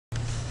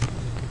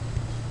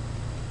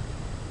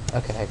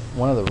Okay,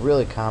 one of the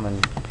really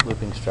common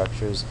looping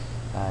structures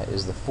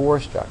is the for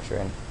structure,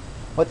 and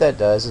what that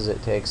does is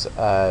it takes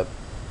a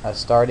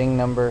starting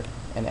number,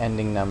 an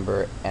ending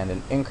number, and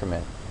an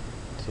increment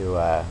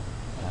to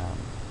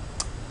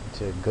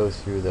go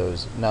through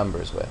those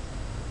numbers with.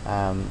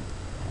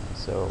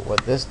 So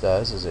what this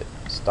does is it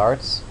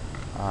starts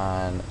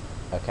on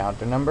a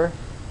counter number,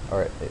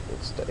 or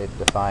it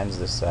defines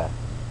this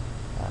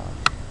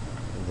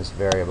this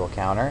variable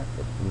counter.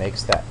 It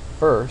makes that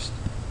first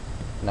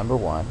number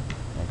 1,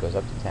 and it goes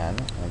up to 10,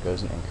 and it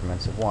goes in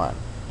increments of 1.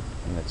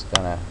 And it's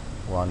gonna,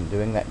 while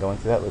doing that, going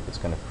through that loop, it's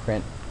gonna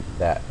print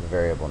that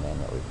variable name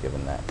that we've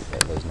given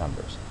those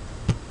numbers.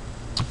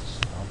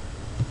 So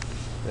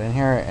put it in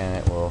here, and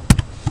it will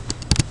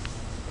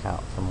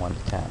count from 1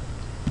 to 10.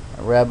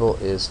 Now,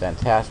 Rebol is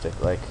fantastic,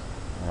 like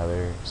in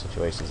other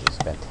situations. It's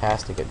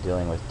fantastic at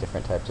dealing with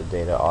different types of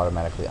data.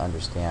 Automatically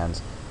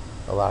understands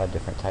a lot of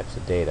different types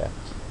of data.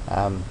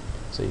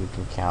 So you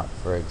can count,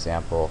 for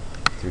example,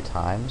 through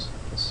times.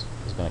 This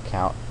is going to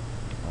count,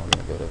 and we're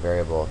going to give it a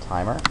variable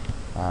timer,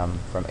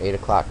 from 8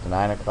 o'clock to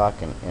 9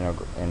 o'clock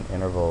in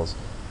intervals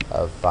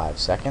of 5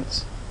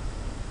 seconds.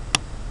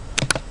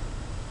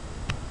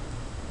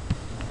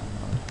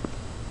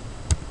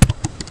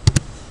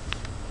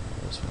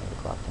 Here's from 8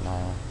 o'clock to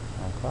 9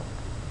 o'clock.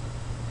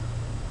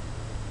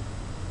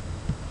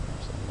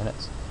 7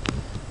 minutes.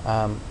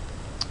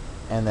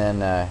 And then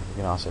you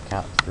can also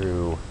count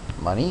through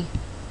money.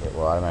 It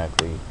will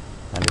automatically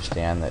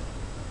understand that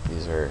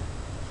these are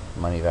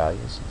money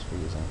values since we're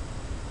using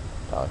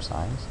dollar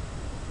signs.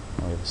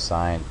 And we've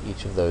assigned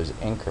each of those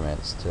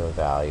increments to a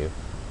value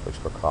which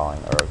we're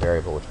calling, or a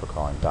variable which we're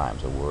calling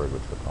dimes, a word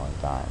which we're calling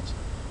dimes.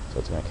 So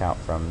it's going to count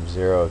from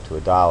 0 to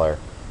 $1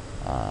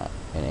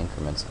 in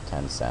increments of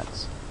 10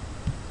 cents.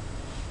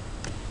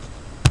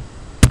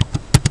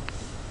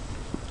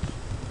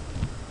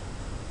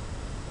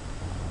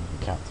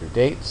 Count through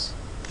dates.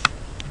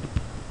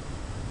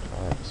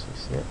 Try that so you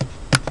see it.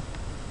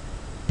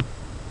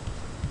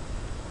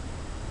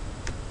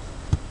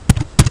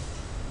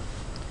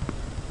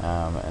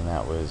 And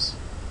that was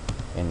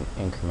in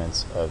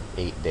increments of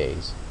 8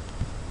 days.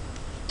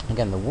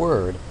 Again, the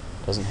word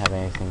doesn't have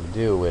anything to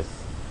do with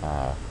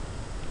how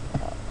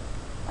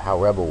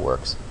Rebol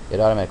works. It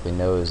automatically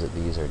knows that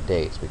these are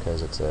dates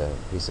because it's a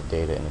piece of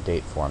data in a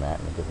date format,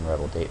 in a given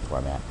Rebol date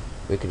format.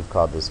 We could have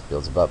called this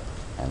builds-up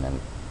and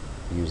then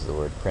used the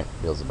word print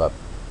builds-up,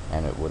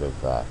 and it would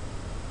have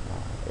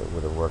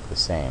worked the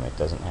same. It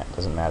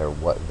doesn't matter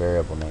what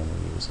variable name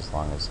we use as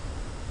long as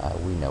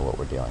we know what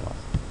we're dealing with.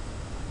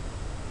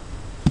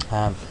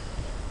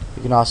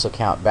 You can also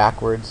count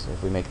backwards.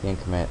 If we make the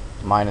increment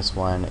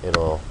 -1,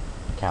 it'll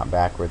count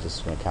backwards. It's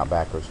going to count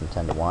backwards from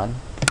 10 to 1.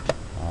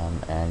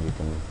 And you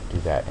can do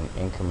that in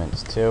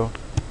increments too.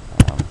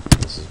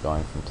 This is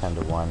going from 10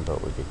 to 1,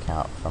 but we could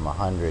count from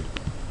 100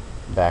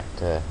 back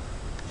to,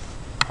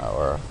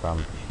 or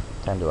from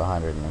 10 to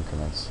 100 in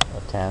increments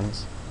of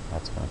tens.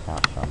 That's going to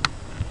count from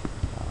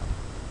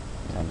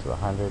 10 to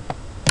 100.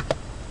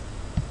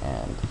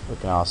 And we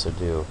can also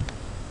do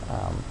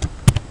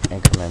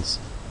increments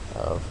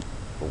of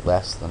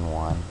less than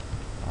 1.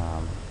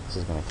 This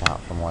is going to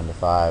count from 1 to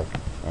 5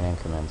 in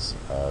increments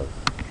of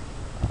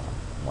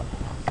 1/2.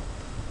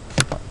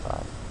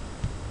 0.5.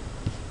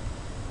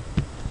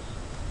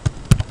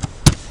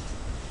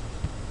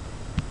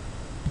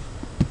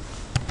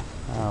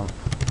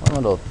 One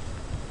little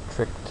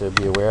trick to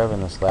be aware of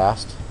in this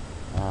last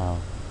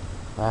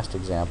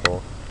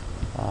example,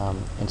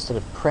 instead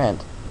of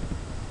print,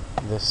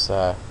 this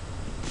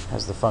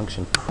has the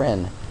function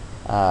prin.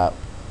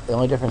 The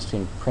only difference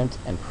between print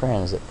and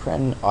prin is that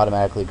prin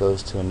automatically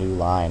goes to a new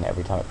line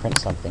every time it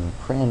prints something.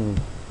 Prin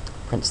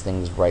prints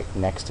things right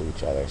next to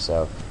each other.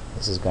 So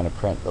this is going to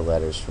print the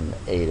letters from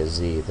A to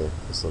Z,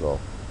 this little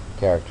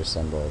character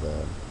symbol,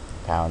 the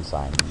pound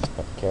sign, means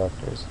print the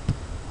characters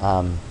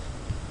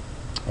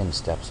in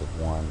steps of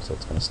 1. So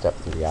it's going to step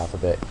through the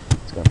alphabet.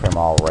 It's going to print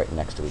them all right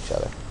next to each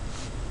other.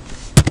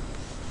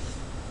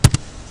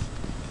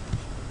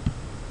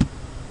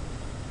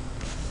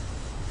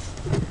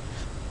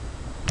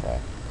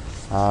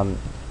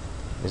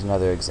 Here's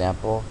another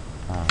example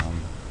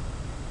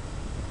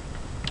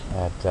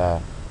that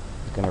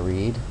is going to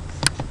read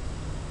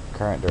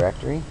current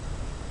directory.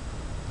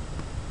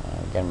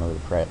 Again, remember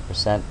the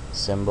percent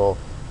symbol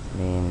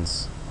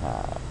means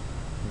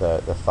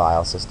the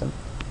file system,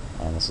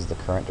 and this is the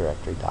current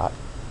directory dot.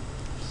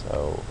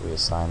 So we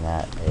assign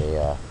that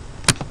a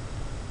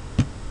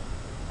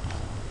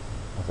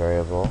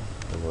variable,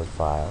 the word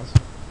files,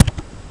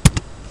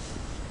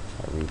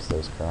 that reads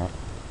those current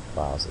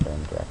files that are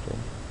in the directory.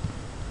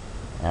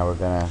 Now we're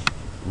going to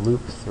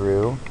loop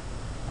through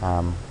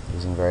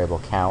using variable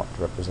count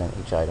to represent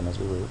each item as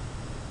we loop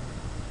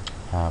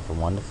from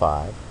 1 to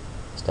 5,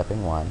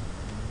 stepping 1.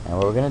 And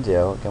what we're going to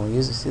do, again,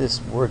 we see this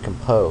word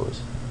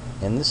compose.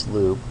 In this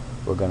loop,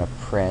 we're going to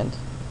print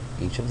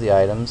each of the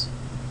items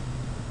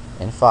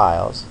in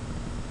files,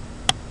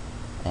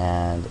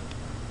 and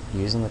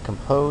using the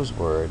compose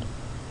word,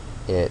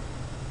 it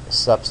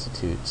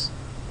substitutes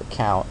the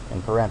count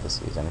in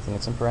parentheses. Anything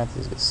that's in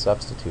parentheses gets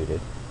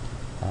substituted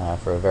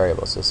for a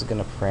variable. So this is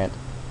going to print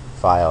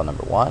file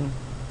number 1,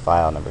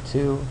 file number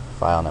 2,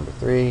 file number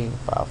 3,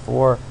 file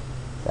 4.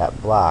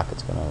 That block,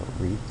 it's going to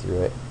read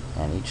through it,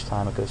 and each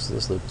time it goes through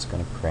this loop, it's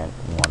going to print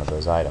one of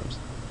those items.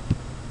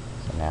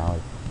 So now we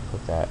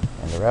put that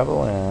into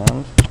Rebol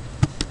and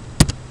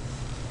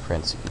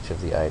prints each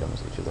of the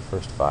items, each of the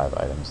first 5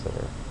 items that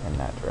are in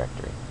that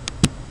directory.